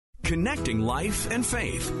Connecting life and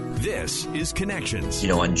faith. This is Connections.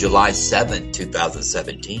 On July 7th,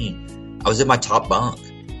 2017, I was in my top bunk,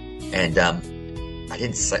 and I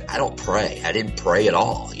don't pray. I didn't pray at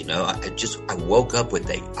all. I woke up with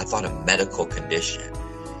I thought a medical condition,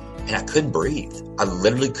 and I couldn't breathe. I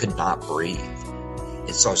literally could not breathe.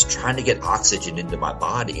 And so I was trying to get oxygen into my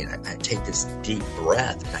body, and I take this deep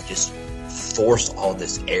breath, and I just force all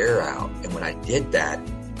this air out. And when I did that,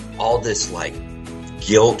 all this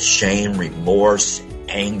guilt, shame, remorse,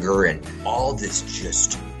 anger, and all this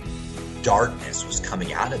just darkness was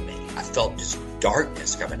coming out of me. I felt just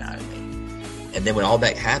darkness coming out of me. And then when all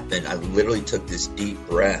that happened, I literally took this deep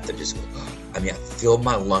breath and I filled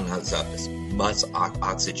my lungs up as much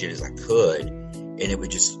oxygen as I could. And it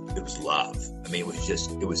was love.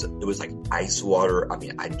 It was like ice water.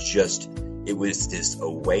 It was this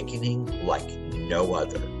awakening like no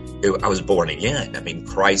other. I was born again.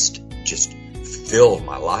 Christ just filled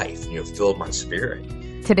my life, filled my spirit.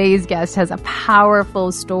 Today's guest has a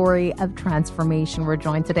powerful story of transformation. We're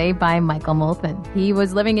joined today by Michael Moulton. He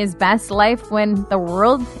was living his best life when the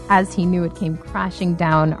world, as he knew it, came crashing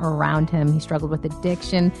down around him. He struggled with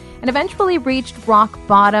addiction and eventually reached rock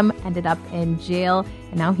bottom, ended up in jail,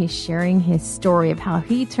 and now he's sharing his story of how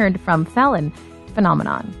he turned from felon to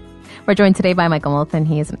phenomenon. We're joined today by Michael Moulton.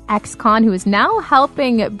 He is an ex-con who is now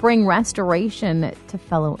helping bring restoration to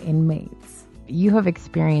fellow inmates. You have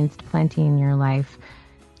experienced plenty in your life.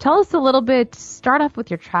 Tell us a little bit, start off with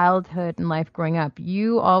your childhood and life growing up.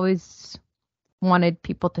 You always wanted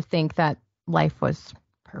people to think that life was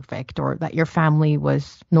perfect or that your family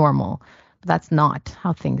was normal. But that's not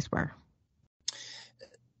how things were.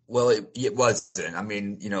 Well, it wasn't.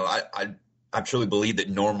 I truly believe that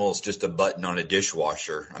normal is just a button on a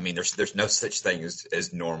dishwasher. There's no such thing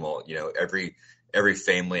as normal. Every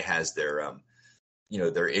family has their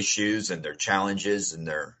their issues and their challenges and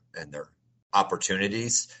their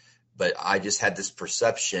opportunities. But I just had this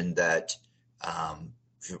perception that,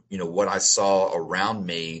 what I saw around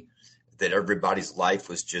me, that everybody's life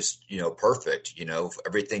was just, perfect.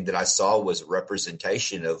 Everything that I saw was a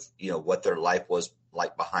representation of, what their life was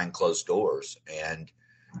like behind closed doors. And,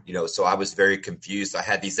 so I was very confused. I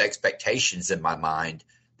had these expectations in my mind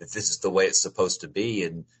that this is the way it's supposed to be.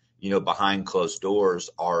 And, behind closed doors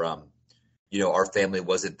our family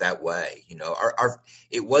wasn't that way.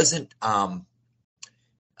 It wasn't,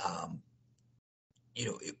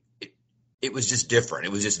 it was just different.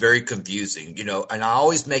 It was just very confusing, and I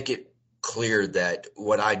always make it clear that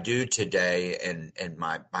what I do today and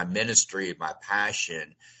my ministry and my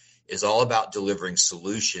passion is all about delivering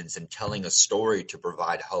solutions and telling a story to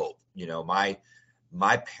provide hope.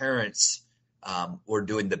 My parents were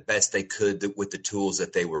doing the best they could with the tools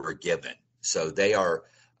that they were given. So they are,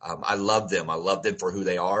 I love them. I love them for who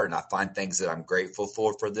they are, and I find things that I'm grateful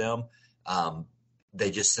for them. They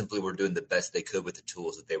just simply were doing the best they could with the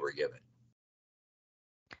tools that they were given.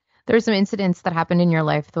 There's some incidents that happened in your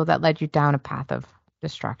life, though, that led you down a path of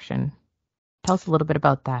destruction. Tell us a little bit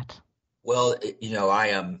about that. Well, I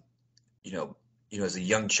am, as a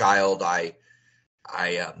young child, my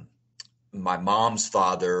mom's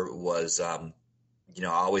father was, I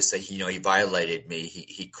always say, he violated me.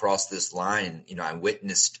 He crossed this line. I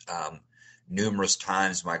witnessed numerous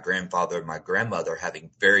times my grandfather and my grandmother having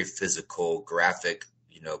very physical, graphic,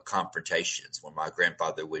 confrontations when my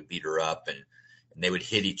grandfather would beat her up and they would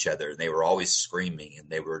hit each other, and they were always screaming, and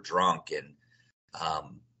they were drunk. And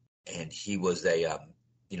he was a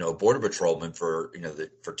border patrolman for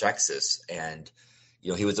Texas. And,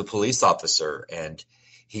 he was a police officer, and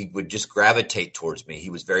he would just gravitate towards me. He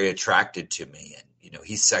was very attracted to me, and,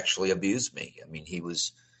 he sexually abused me. He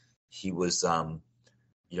was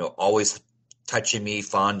always touching me,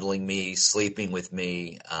 fondling me, sleeping with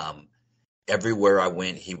me. Everywhere I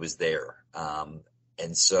went, he was there.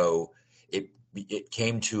 And so it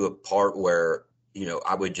came to a part where,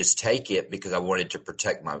 I would just take it because I wanted to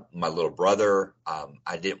protect my little brother.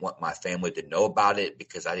 I didn't want my family to know about it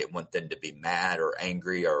because I didn't want them to be mad or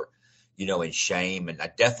angry or, in shame. And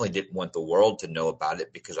I definitely didn't want the world to know about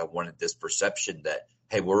it because I wanted this perception that,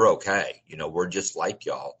 hey, we're okay. We're just like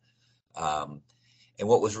y'all. And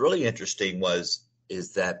what was really interesting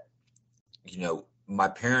is that, my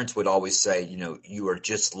parents would always say, you are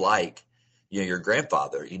just like, your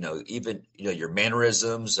grandfather, even, your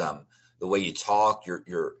mannerisms, the way you talk,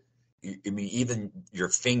 even your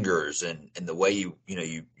fingers and the way you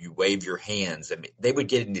wave your hands. They would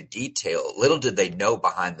get into detail. Little did they know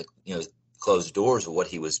behind the, closed doors of what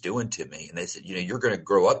he was doing to me. And they said, you're going to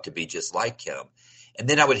grow up to be just like him. And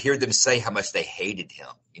then I would hear them say how much they hated him,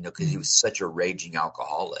 because he was such a raging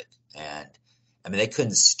alcoholic. I mean, they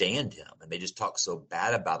couldn't stand him, and they just talked so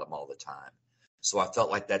bad about him all the time. So I felt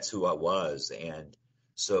like that's who I was. And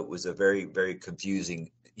so it was a very, very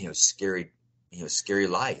confusing, scary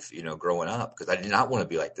life, growing up, because I did not want to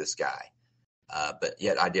be like this guy. But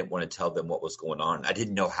yet I didn't want to tell them what was going on. I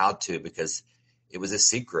didn't know how to, because it was a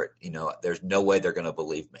secret. There's no way they're going to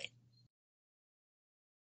believe me.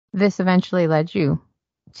 This eventually led you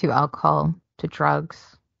to alcohol, to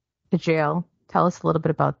drugs, to jail. Tell us a little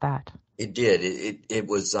bit about that. It did. It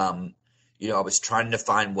was, I was trying to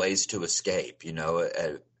find ways to escape,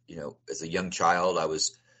 as a young child, I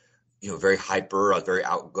was, very hyper. I was very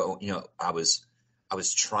outgoing. I was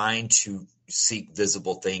trying to seek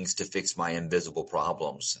visible things to fix my invisible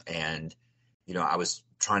problems. And, I was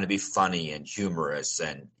trying to be funny and humorous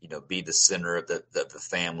and, be the center of the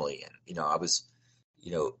family. And, I was,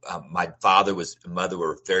 my father and mother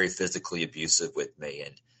were very physically abusive with me.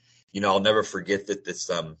 And, I'll never forget that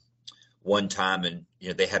this, one time, and,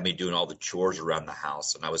 they had me doing all the chores around the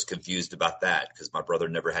house, and I was confused about that because my brother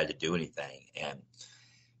never had to do anything. And,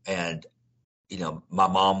 my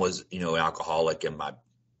mom was, an alcoholic, and my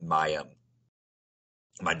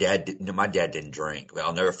dad didn't drink. But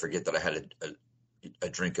I'll never forget that I had a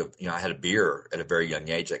drink of, I had a beer at a very young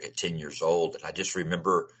age, like at 10 years old. And I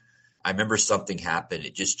remember something happened.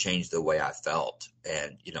 It just changed the way I felt.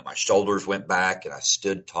 And, my shoulders went back and I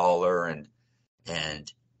stood taller, and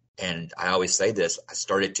I always say this, I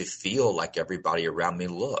started to feel like everybody around me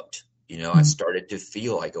looked. I started to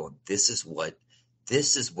feel like, going, this is what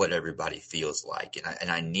everybody feels like.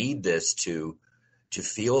 And I need this to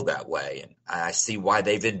feel that way. And I see why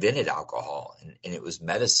they've invented alcohol, and it was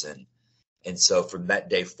medicine. And so from that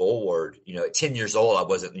day forward, at 10 years old, I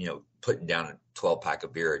wasn't, putting down a 12-pack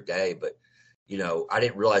of beer a day, but, I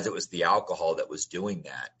didn't realize it was the alcohol that was doing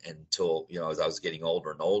that until, as I was getting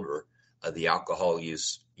older and older, the alcohol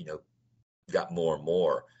use, got more and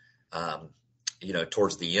more.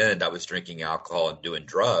 Towards the end, I was drinking alcohol and doing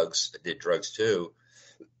drugs. I did drugs too,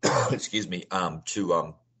 excuse me,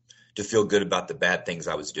 to feel good about the bad things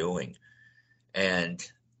I was doing. And,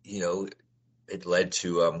 it led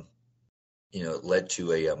to, a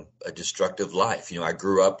destructive life. I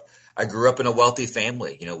grew up in a wealthy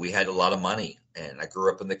family. We had a lot of money, and I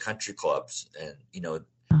grew up in the country clubs, and,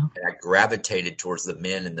 and I gravitated towards the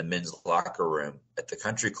men in the men's locker room at the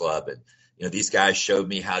country club. And, these guys showed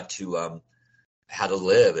me how to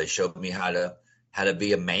live. They showed me how to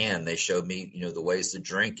be a man. They showed me, the ways to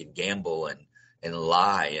drink and gamble and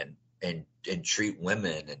lie and treat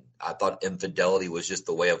women. And I thought infidelity was just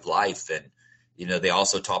the way of life. And, they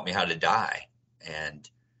also taught me how to die. And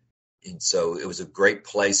so it was a great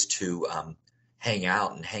place to hang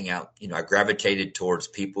out. I gravitated towards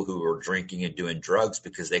people who were drinking and doing drugs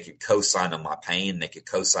because they could co-sign on my pain. They could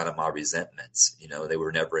co-sign on my resentments. They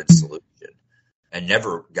were never in solution, and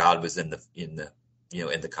never God was in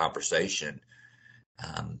the conversation,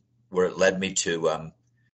 where it led me to,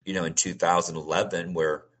 in 2011,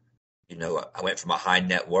 where, I went from a high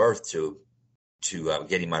net worth to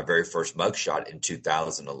getting my very first mugshot in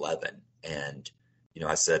 2011. And,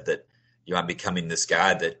 I said that, I'm becoming this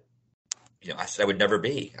guy that, I said I would never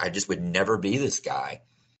be. I just would never be this guy.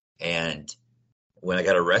 And when I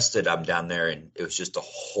got arrested, I'm down there, and it was just a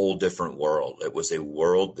whole different world. It was a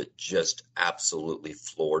world that just absolutely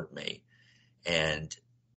floored me. And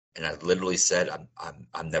I literally said,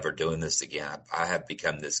 I'm never doing this again. I have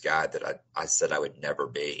become this guy that I said I would never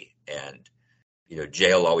be. And,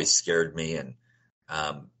 jail always scared me. And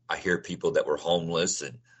I hear people that were homeless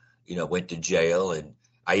and, went to jail. And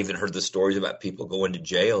I even heard the stories about people going to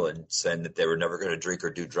jail and saying that they were never going to drink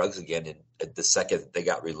or do drugs again. And the second that they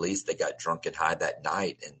got released, they got drunk and high that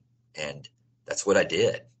night. And that's what I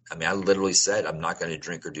did. I mean, I literally said, I'm not going to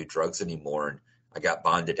drink or do drugs anymore. And I got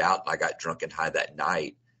bonded out, and I got drunk and high that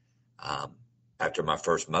night after my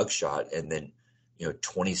first mugshot. And then,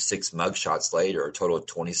 26 mugshots later, a total of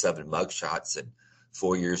 27 mugshots and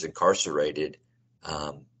 4 years incarcerated,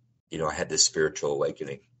 I had this spiritual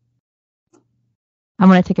awakening. I'm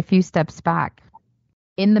going to take a few steps back.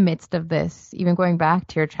 In the midst of this, even going back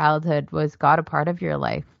to your childhood, was God a part of your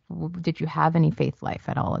life? Did you have any faith life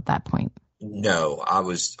at all at that point? No, I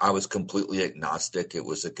was completely agnostic. It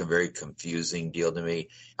was a very confusing deal to me.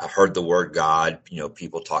 I heard the word God,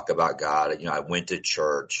 people talk about God. I went to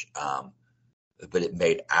church, but it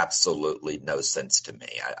made absolutely no sense to me.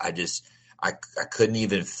 I couldn't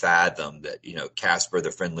even fathom that, Casper, the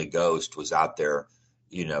friendly ghost, was out there,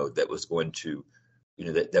 that was going to,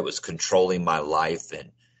 that was controlling my life. And,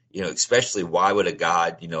 especially why would a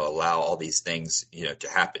God, allow all these things, to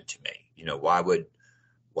happen to me? Why would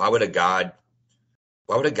a God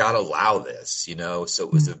allow this? So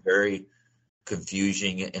it was a very,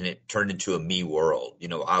 confusing, and it turned into a me world.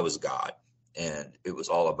 I was God, and it was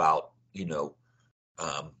all about,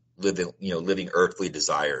 living earthly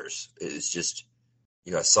desires. It's just,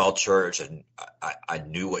 I saw church, and I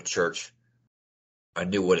knew what church, I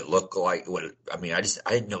knew what it looked like. I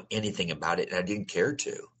didn't know anything about it, and I didn't care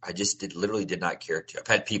to. I just literally did not care to. I've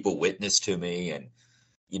had people witness to me, and,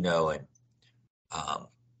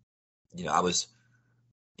 I was,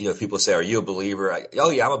 people say, "Are you a believer?"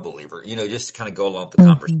 Oh yeah, I'm a believer. Just to kind of go along with the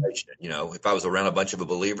conversation. If I was around a bunch of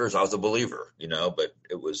believers, I was a believer. But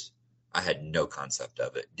I had no concept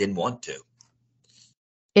of it. Didn't want to.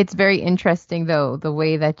 It's very interesting, though, the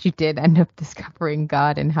way that you did end up discovering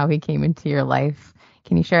God and how he came into your life.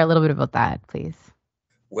 Can you share a little bit about that, please?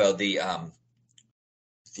 Well,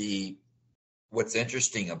 what's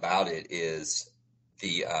interesting about it is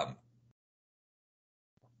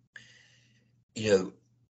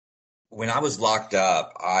when I was locked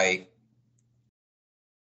up,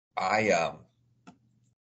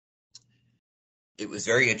 it was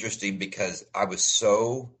very interesting because I was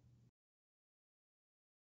so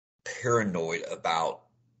paranoid about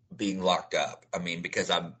being locked up. I mean, because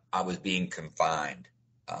I was being confined.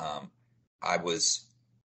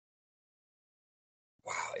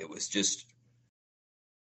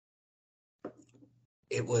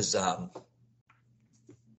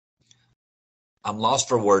 I'm lost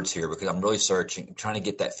for words here because I'm really searching, trying to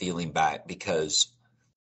get that feeling back, because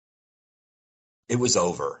it was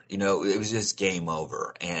over. It was just game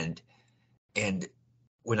over. And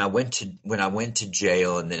when I went to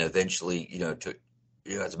jail, and then eventually, I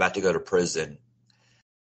was about to go to prison,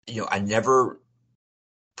 I never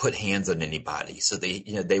put hands on anybody. So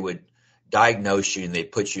they would diagnose you, and they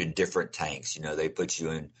put you in different tanks. They put you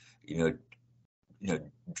in,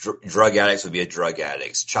 drug addicts would be a drug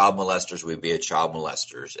addicts, child molesters would be a child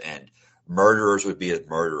molesters, and murderers would be a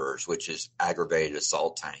murderers, which is aggravated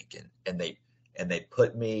assault tank. And they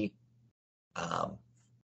put me,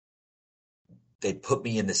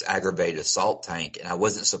 in this aggravated assault tank, and I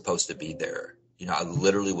wasn't supposed to be there. I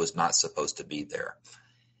literally was not supposed to be there.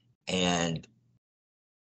 And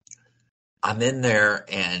I'm in there,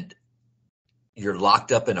 and you're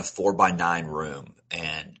locked up in a 4x9 room,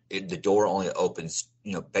 and the door only opens,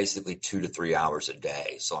 basically 2 to 3 hours a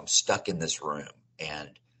day. So I'm stuck in this room, and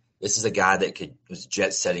this is a guy that was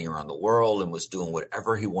jet setting around the world and was doing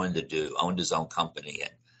whatever he wanted to do, owned his own company.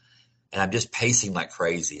 And I'm just pacing like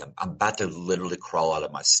crazy. I'm about to literally crawl out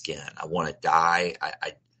of my skin. I want to die.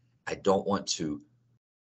 I don't want to,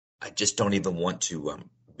 I just don't even want to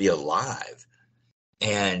be alive.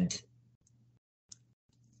 And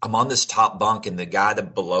I'm on this top bunk, and the guy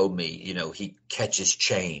that below me, he catches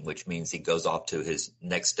chain, which means he goes off to his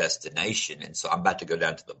next destination. And so I'm about to go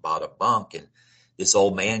down to the bottom bunk, and this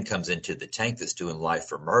old man comes into the tank that's doing life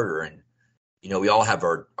for murder. And, we all have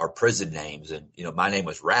our prison names, and, my name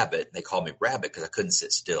was Rabbit, and they called me Rabbit because I couldn't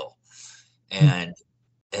sit still. And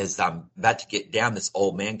as I'm about to get down, this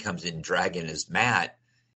old man comes in dragging his mat,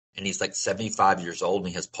 and he's like 75 years old, and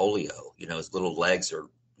he has polio. His little legs are,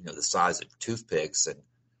 the size of toothpicks, and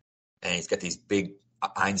he's got these big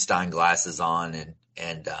Einstein glasses on,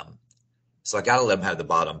 and so I got to let him have the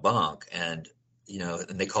bottom bunk, and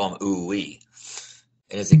and they call him Ooh-wee.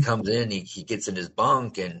 And as he comes in, he gets in his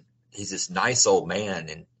bunk, and he's this nice old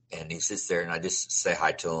man, and he sits there, and I just say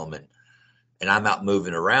hi to him, and I'm out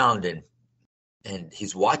moving around, and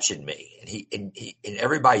he's watching me, and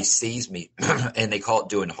everybody sees me, and they call it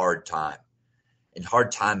doing hard time. And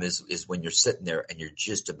hard time is when you're sitting there and you're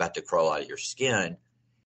just about to crawl out of your skin.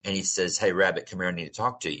 And he says, "Hey, Rabbit, come here. I need to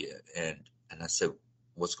talk to you." And I said,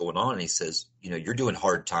 "What's going on?" And he says, "You're doing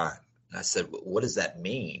hard time." And I said, "What does that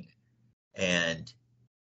mean?" And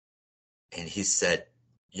he said,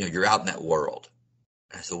 "You're out in that world."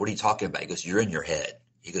 And I said, "What are you talking about?" He goes, "You're in your head."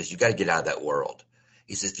 He goes, "You got to get out of that world."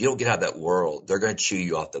 He says, "If you don't get out of that world, they're going to chew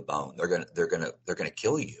you off the bone. They're going to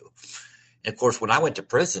kill you." And of course, when I went to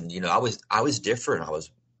prison, I was different. I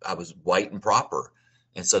was white and proper.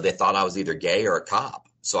 And so they thought I was either gay or a cop.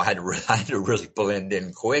 So I had to really blend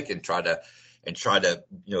in quick and try to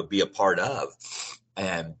be a part of.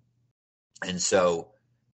 And so,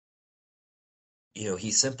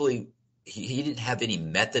 he simply, he didn't have any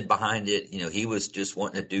method behind it. He was just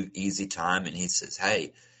wanting to do easy time. And he says,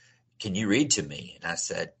 "Hey, can you read to me?" And I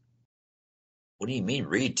said, "What do you mean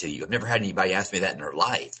read to you? I've never had anybody ask me that in their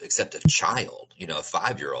life except a child, a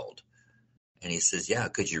 5-year-old. And he says, "Yeah,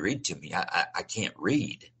 could you read to me? I can't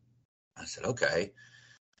read." I said, "Okay."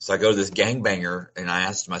 So I go to this gangbanger, and I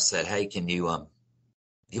asked him, I said, "Hey, can you have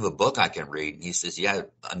a book I can read?" And he says, "Yeah,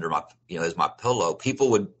 under my, as my pillow." People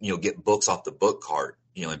would, get books off the book cart,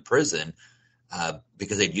 in prison.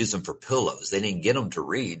 because they'd use them for pillows. They didn't get them to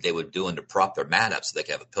read. They would do them to prop their mat up so they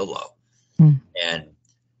could have a pillow. And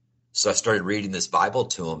so I started reading this Bible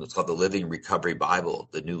to them. It's called the Living Recovery Bible,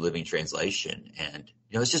 the New Living Translation. And,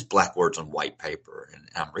 it's just black words on white paper. And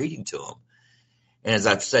I'm reading to them. And as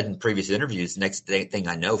I've said in previous interviews, the next thing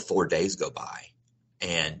I know, 4 days go by.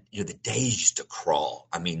 And, the days used to crawl.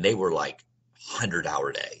 I mean, they were like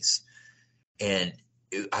 100-hour days. And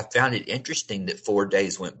I found it interesting that 4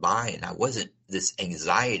 days went by and I wasn't, this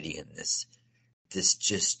anxiety and this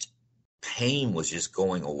just pain was just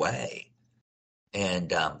going away. And,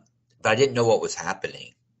 but I didn't know what was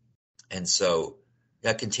happening. And so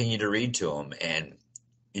I continued to read to them. And,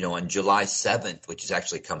 on July 7th, which is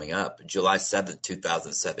actually coming up, July 7th,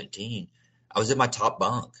 2017, I was in my top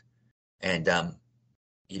bunk. And, I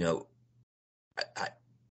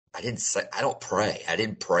didn't say, I don't pray. I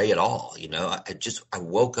didn't pray at all. I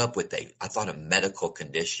woke up with I thought a medical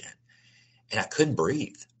condition and I couldn't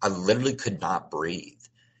breathe. I literally could not breathe.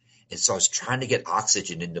 And so I was trying to get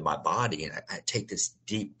oxygen into my body and I take this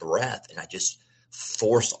deep breath and I just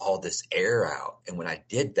force all this air out. And when I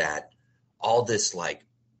did that, all this like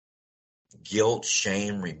guilt,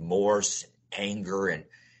 shame, remorse, anger, and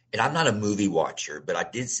I'm not a movie watcher, but I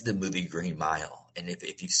did see the movie Green Mile. And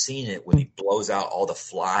if you've seen it, when he blows out, all the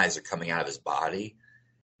flies are coming out of his body.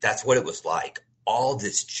 That's what it was like. All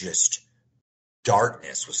this just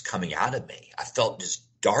darkness was coming out of me. I felt just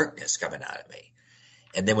darkness coming out of me.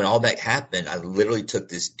 And then when all that happened, I literally took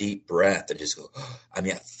this deep breath and just I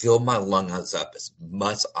filled my lungs up as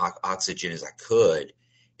much oxygen as I could.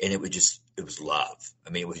 And it was love.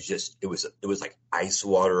 It was like ice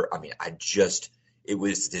water. It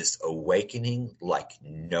was this awakening like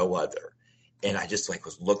no other. And I just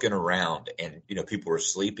was looking around and, people were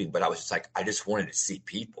sleeping, but I was just I just wanted to see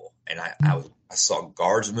people. And I saw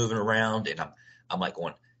guards moving around and I'm like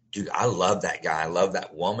going, dude, I love that guy. I love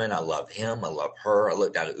that woman. I love him. I love her. I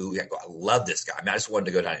looked down at Uwe. I go, I love this guy. I just wanted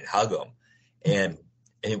to go down and hug him. And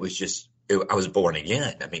it was just, I was born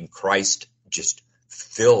again. Christ just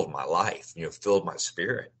filled my life, filled my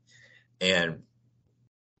spirit. And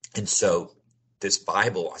so this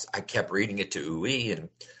Bible, I kept reading it to Uwe and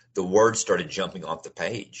the words started jumping off the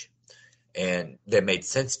page and they made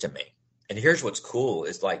sense to me. And here's what's cool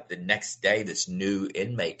is the next day, this new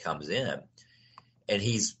inmate comes in and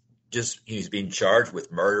he's being charged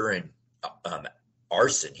with murder and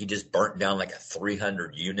arson. He just burnt down like a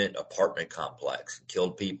 300-unit apartment complex,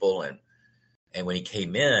 killed people. And when he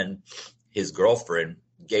came in, his girlfriend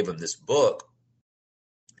gave him this book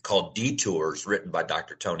called Detours, written by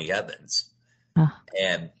Dr. Tony Evans.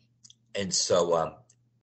 And so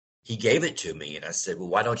he gave it to me and I said, well,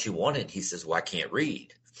 why don't you want it? He says, well, I can't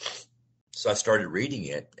read. So I started reading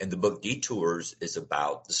it. And the book Detours is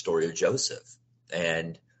about the story of Joseph.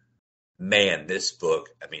 And man, this book,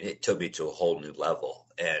 it took me to a whole new level.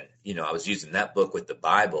 And, I was using that book with the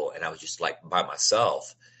Bible and I was just by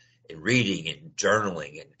myself and reading and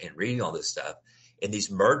journaling and reading all this stuff. And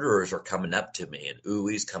these murderers are coming up to me and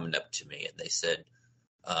Uwe's coming up to me. And they said,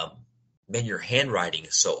 man, your handwriting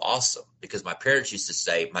is so awesome. Because my parents used to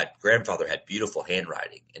say, my grandfather had beautiful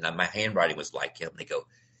handwriting and my handwriting was like him. They go,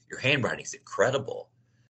 your handwriting is incredible.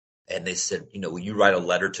 And they said, will you write a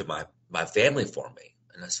letter to my family for me?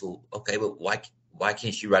 And I said, well, okay, but why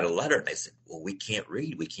can't you write a letter? And they said, well, we can't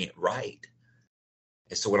read, we can't write.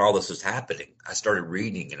 And so when all this was happening, I started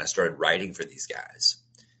reading and I started writing for these guys.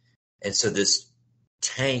 And so this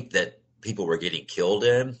tank that people were getting killed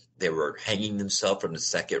in, they were hanging themselves from the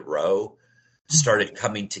second row, started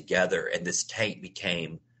coming together. And this tank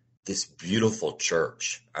became this beautiful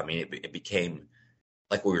church. It became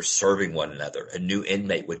like we were serving one another. A new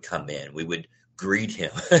inmate would come in. We would greet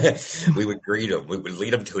him. We would greet him. We would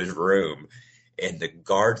lead him to his room. And the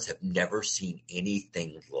guards have never seen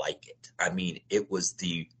anything like it. It was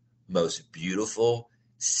the most beautiful,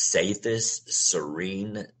 safest,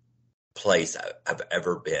 serene place I've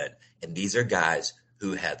ever been. And these are guys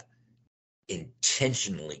who have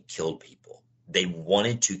intentionally killed people. They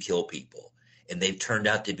wanted to kill people. And they've turned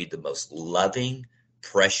out to be the most loving,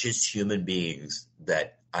 precious human beings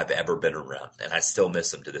that I've ever been around. And I still miss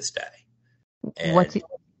them to this day. And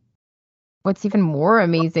What's even more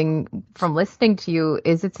amazing from listening to you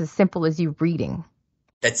is it's as simple as you reading.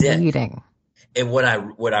 That's it. Reading. And what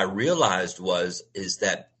I realized is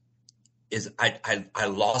that I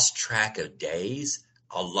lost track of days.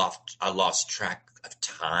 I lost track of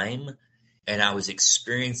time, and I was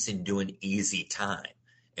experiencing doing easy time.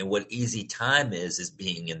 And what easy time is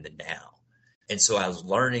being in the now. And so I was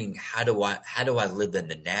learning how do I live in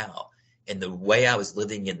the now. And the way I was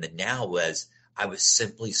living in the now was I was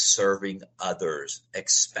simply serving others,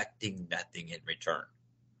 expecting nothing in return.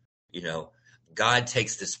 You know, God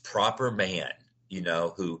takes this proper man, you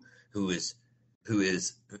know, who is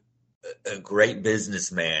a great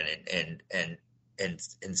businessman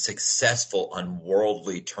and successful on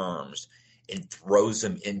worldly terms, and throws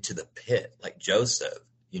him into the pit like Joseph,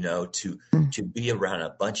 you know, to be around a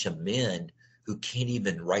bunch of men who can't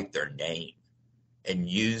even write their name, and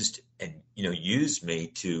used me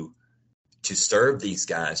to serve these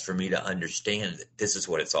guys, for me to understand that this is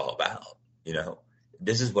what it's all about. You know,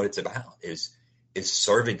 this is what it's about, is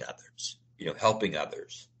serving others, you know, helping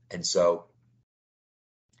others. And so,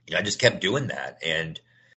 you know, I just kept doing that. And,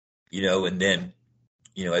 you know, and then,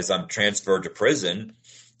 you know, as I'm transferred to prison,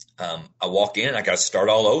 I walk in, I got to start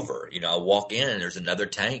all over. You know, I walk in and there's another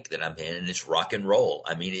tank that I'm in, and it's rock and roll.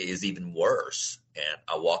 I mean, it is even worse. And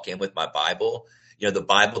I walk in with my Bible, you know, the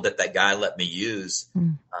Bible that guy let me use.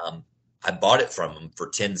 I bought it from him for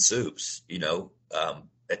 10 soups, you know,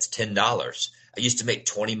 that's $10. I used to make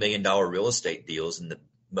 $20 million real estate deals. And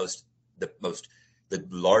the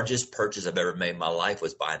largest purchase I've ever made in my life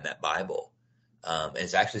was buying that Bible. And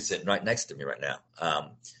it's actually sitting right next to me right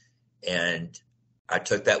now. And I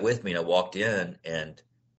took that with me, and I walked in and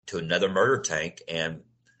to another murder tank, and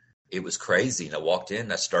it was crazy. And I walked in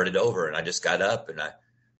and I started over, and I just got up, and I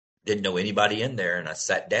didn't know anybody in there. And I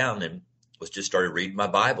sat down and started reading my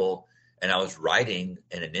Bible, and I was writing,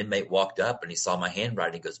 and an inmate walked up and he saw my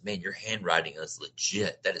handwriting. He goes, "Man, your handwriting is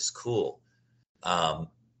legit. That is cool." And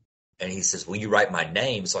he says, "Will you write my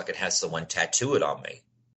name so I could have someone tattoo it on me?"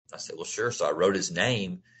 I said, "Well, sure." So I wrote his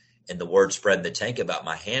name, and the word spread in the tank about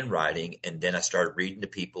my handwriting. And then I started reading to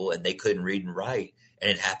people, and they couldn't read and write.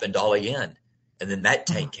 And it happened all again. And then that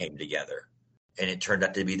tank came together, and it turned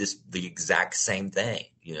out to be the exact same thing.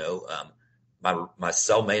 You know, my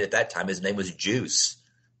cellmate at that time, his name was Juice.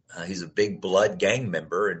 He's a big blood gang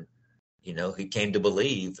member, and, you know, he came to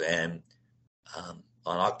believe. And on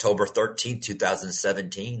October 13th,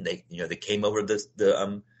 2017, they came over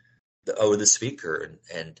over the speaker,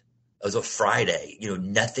 and it was a Friday. You know,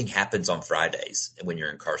 nothing happens on Fridays when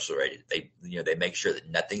you're incarcerated. They make sure that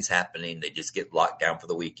nothing's happening. They just get locked down for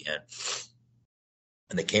the weekend.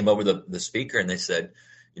 And they came over the speaker, and they said,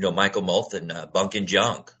 you know, "Michael Moulton, bunk and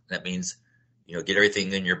junk." That means, you know, get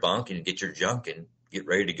everything in your bunk and get your junk and get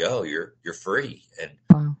ready to go. You're free. And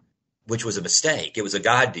Wow. Which was a mistake. It was a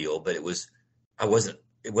God deal, but I wasn't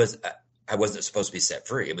supposed to be set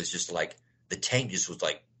free. It was just like the tank just was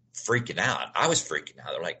like freaking out. I was freaking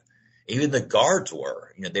out. They're like, even the guards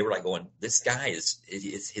were, you know, they were like going, "This guy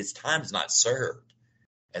his time's not served."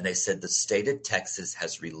 And they said the state of Texas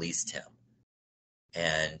has released him.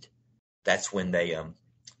 And that's when they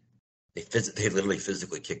literally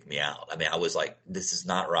physically kicked me out. I mean, I was like, "This is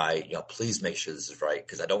not right. You know, please make sure this is right,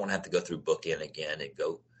 because I don't want to have to go through bookend again and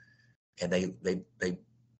go." And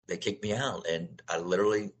they kicked me out, and I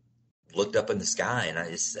literally looked up in the sky, and I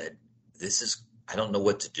just said, I don't know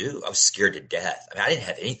what to do. I was scared to death. I mean, I didn't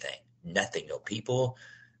have anything, nothing, no people,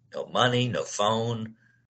 no money, no phone,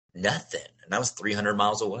 nothing. And I was 300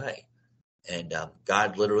 miles away. And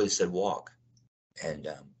God literally said, "Walk." And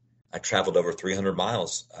I traveled over 300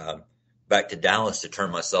 miles back to Dallas to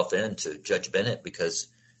turn myself in to Judge Bennett, because,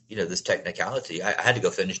 you know, this technicality, I had to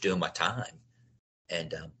go finish doing my time.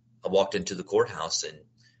 And I walked into the courthouse, and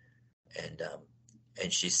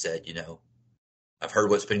she said, "You know, I've heard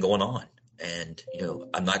what's been going on, and, you know,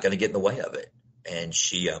 I'm not going to get in the way of it." And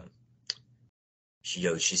she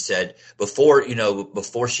said before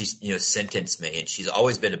she, you know, sentenced me, and she's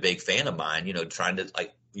always been a big fan of mine, you know, trying to,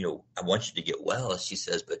 like, you know, "I want you to get well." She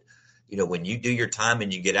says, "But, you know, when you do your time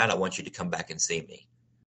and you get out, I want you to come back and see me."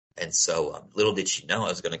 And so little did she know I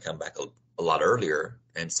was going to come back a lot earlier.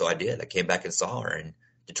 And so I did. I came back and saw her, and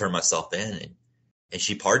to turn myself in, and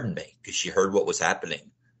she pardoned me because she heard what was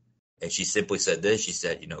happening. And she simply said this. She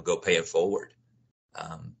said, "You know, go pay it forward."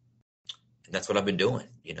 And that's what I've been doing.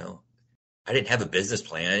 You know, I didn't have a business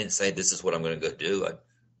plan. I didn't say this is what I'm going to go do. I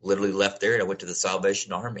literally left there, and I went to the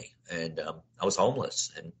Salvation Army, and I was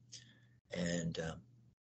homeless. And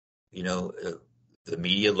you know, the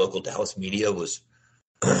media, local Dallas media was,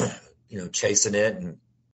 you know, chasing it. And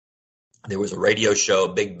there was a radio show,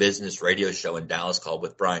 a big business radio show in Dallas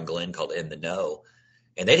with Brian Glenn, called In the Know.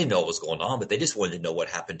 And they didn't know what was going on, but they just wanted to know what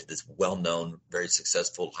happened to this well-known, very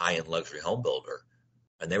successful, high-end luxury home builder.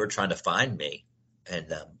 And they were trying to find me.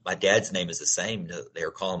 And my dad's name is the same. They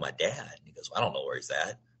were calling my dad. And he goes, "Well, I don't know where he's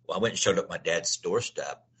at." Well, I went and showed up at my dad's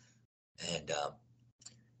doorstep. And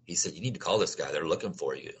he said, "You need to call this guy. They're looking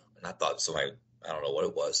for you." And I thought somebody, I don't know what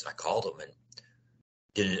it was. And I called him and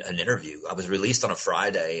did an interview. I was released on a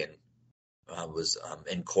Friday, and I was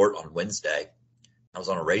in court on Wednesday. I was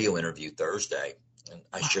on a radio interview Thursday, and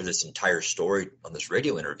I shared this entire story on this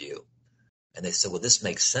radio interview. And they said, well, this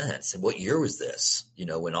makes sense. And what year was this,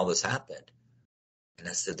 when all this happened? And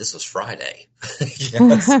I said, this was Friday.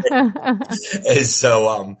 And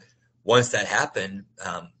so once that happened,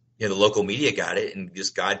 the local media got it, and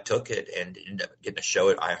just God took it and ended up getting a show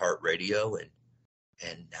at iHeartRadio.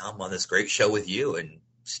 And now I'm on this great show with you and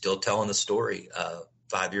still telling the story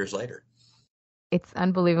 5 years later. It's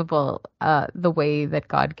unbelievable the way that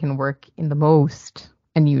God can work in the most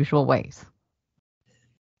unusual ways.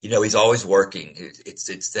 He's always working.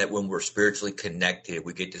 It's that when we're spiritually connected,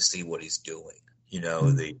 we get to see what he's doing.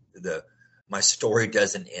 My story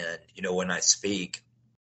doesn't end. When I speak,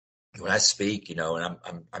 and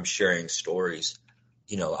I'm sharing stories,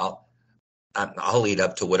 I'll lead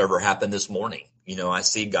up to whatever happened this morning. I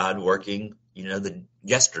see God working,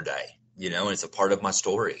 yesterday, and it's a part of my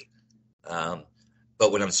story.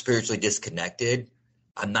 But when I'm spiritually disconnected,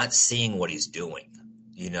 I'm not seeing what he's doing,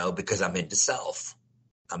 because I'm into self.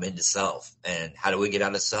 And how do we get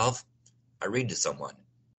out of self? I read to someone,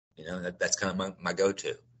 that's kind of my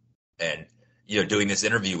go-to. And, doing this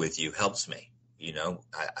interview with you helps me.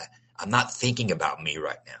 I'm not thinking about me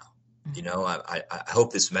right now. I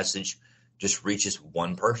hope this message just reaches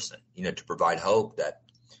one person, to provide hope that,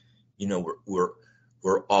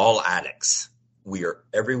 we're all addicts.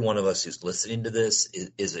 Every one of us who's listening to this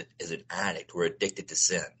is an addict. We're addicted to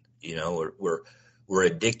sin. We're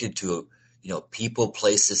addicted to, people,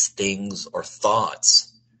 places, things, or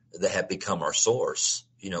thoughts that have become our source,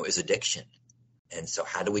 is addiction. And so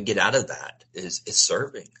how do we get out of that is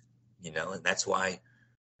serving, and that's why,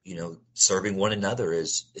 serving one another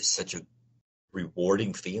is such a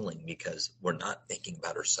rewarding feeling, because we're not thinking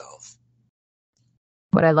about ourselves.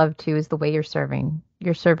 What I love too is the way you're serving.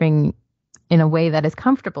 You're serving in a way that is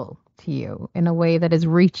comfortable to you, in a way that is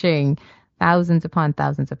reaching thousands upon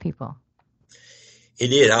thousands of people.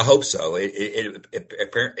 It is. I hope so. It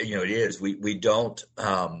is. We don't.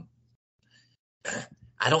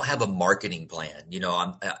 I don't have a marketing plan.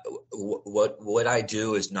 What I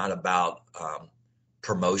do is not about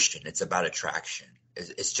promotion. It's about attraction.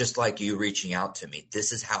 It's just like you reaching out to me.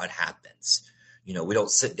 This is how it happens. We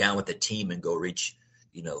don't sit down with a team and go reach,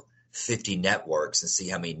 50 networks and see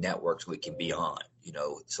how many networks we can be on.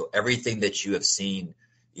 So everything that you have seen,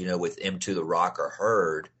 with M2 The Rock or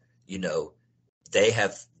heard,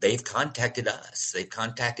 they've contacted us. They've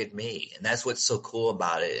contacted me. And that's what's so cool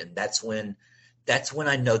about it. And that's when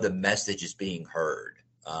I know the message is being heard.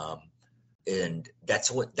 And that's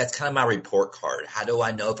kind of my report card. How do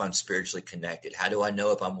I know if I'm spiritually connected? How do I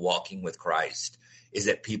know if I'm walking with Christ? Is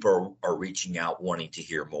that people are reaching out wanting to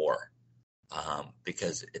hear more.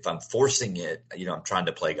 Because if I'm forcing it, I'm trying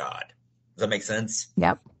to play God. Does that make sense?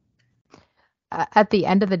 Yep. At the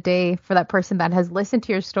end of the day, for that person that has listened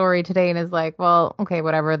to your story today and is like, well, okay,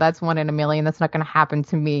 whatever, that's 1 in a million. That's not going to happen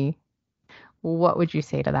to me. What would you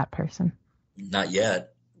say to that person? Not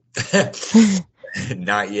yet.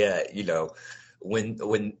 Not yet. When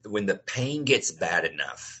the pain gets bad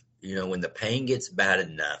enough,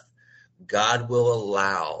 God will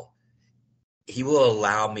allow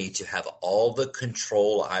me to have all the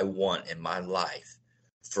control I want in my life,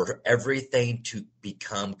 for everything to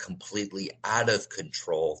become completely out of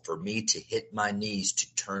control, for me to hit my knees,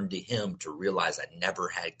 to turn to him, to realize I never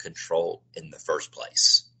had control in the first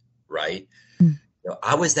place. Right.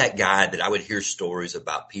 I was that guy that I would hear stories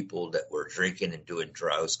about people that were drinking and doing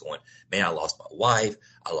drugs going, man, I lost my wife.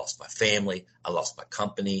 I lost my family. I lost my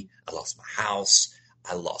company. I lost my house.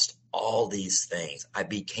 I lost all these things. I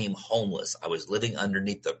became homeless. I was living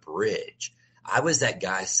underneath the bridge. I was that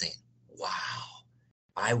guy saying, wow,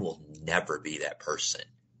 I will never be that person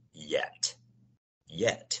yet.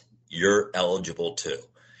 You're eligible too.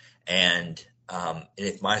 And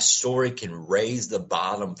if my story can raise the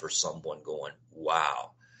bottom for someone going,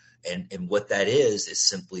 wow. And what that is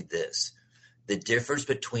simply this. The difference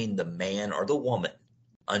between the man or the woman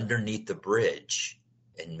underneath the bridge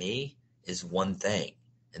and me is one thing,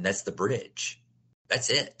 and that's the bridge. That's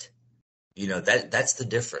it. That's the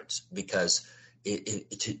difference, because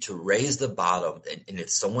to raise the bottom, and if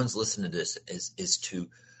someone's listening to this, is to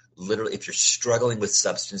literally, if you're struggling with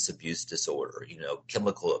substance abuse disorder,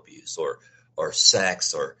 chemical abuse or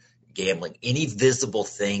sex or gambling, any visible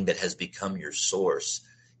thing that has become your source,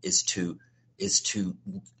 is to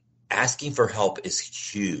asking for help is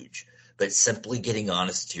huge, but simply getting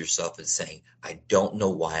honest to yourself and saying, I don't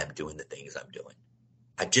know why I'm doing the things I'm doing.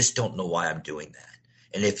 I just don't know why I'm doing that.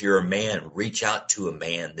 And if you're a man, reach out to a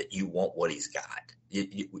man that you want what he's got.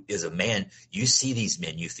 As a man, you see these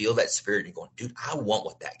men, you feel that spirit, and you're going, dude, I want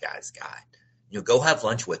what that guy's got. go have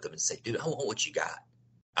lunch with them and say, dude, I want what you got.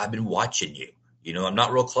 I've been watching you. I'm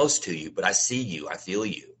not real close to you, but I see you. I feel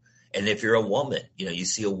you. And if you're a woman, you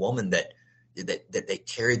see a woman that they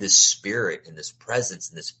carry this spirit and this presence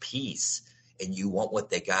and this peace, and you want what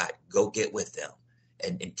they got, go get with them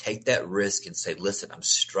and take that risk and say, listen, I'm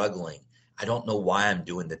struggling. I don't know why I'm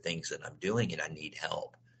doing the things that I'm doing, and I need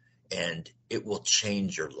help. And it will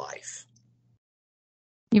change your life.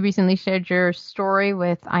 You recently shared your story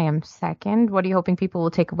with I Am Second. What are you hoping people will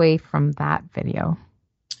take away from that video?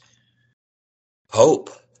 Hope,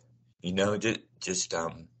 just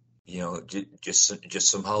some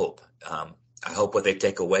hope. I hope what they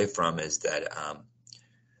take away from is that,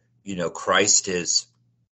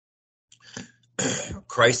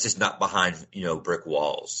 Christ is not behind, brick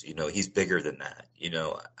walls. He's bigger than that.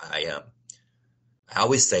 I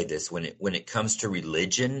always say this when it comes to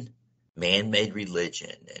religion, man-made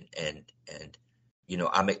religion, and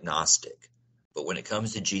I'm agnostic, but when it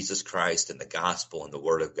comes to Jesus Christ and the gospel and the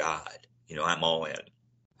word of God, I'm all in.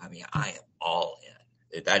 I am all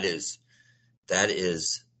in. That is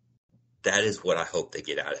what I hope they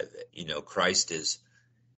get out of it. Christ is,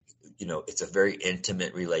 it's a very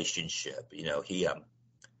intimate relationship. He, and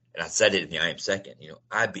I said it in the I Am Second,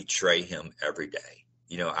 I betray him every day.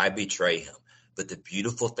 I betray him. But the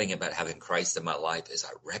beautiful thing about having Christ in my life is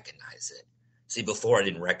I recognize it. See, before I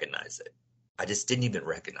didn't recognize it. I just didn't even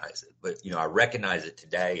recognize it. But, I recognize it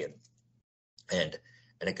today and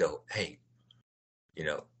I go, hey,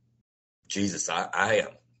 Jesus,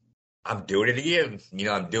 I'm doing it again.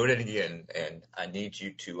 I'm doing it again. And I need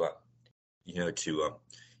you to,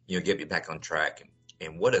 get me back on track.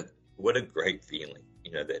 And what a great feeling,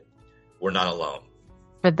 that we're not alone.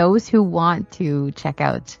 For those who want to check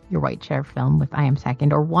out your White Chair film with I Am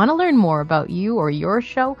Second or want to learn more about you or your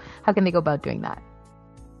show, how can they go about doing that?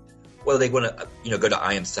 Well, they want to, go to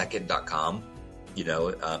iamsecond.com.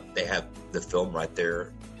 They have the film right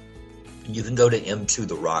there. You can go to M2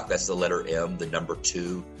 The Rock. That's the letter M, the number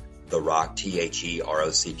 2, The Rock,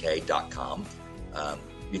 TheRock.com.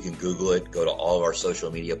 You can Google it. Go to all of our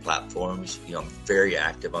social media platforms. I'm very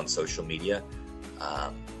active on social media.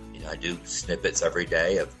 I do snippets every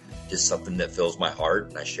day of just something that fills my heart,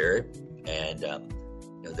 and I share it. And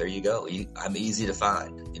there you go. I'm easy to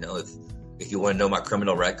find. If you want to know my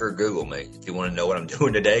criminal record, Google me. If you want to know what I'm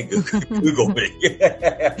doing today, Google me.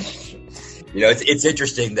 It's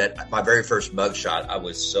interesting that my very first mugshot, I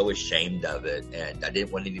was so ashamed of it, and I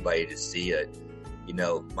didn't want anybody to see it.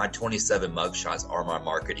 My 27 mugshots are my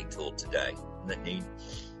marketing tool today. Isn't that neat?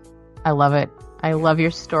 I love it. I love your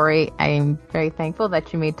story. I'm very thankful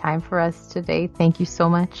that you made time for us today. Thank you so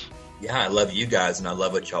much. Yeah, I love you guys, and I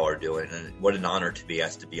love what y'all are doing. And what an honor to be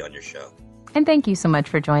asked to be on your show. And thank you so much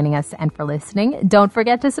for joining us and for listening. Don't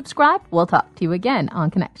forget to subscribe. We'll talk to you again on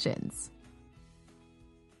Connections.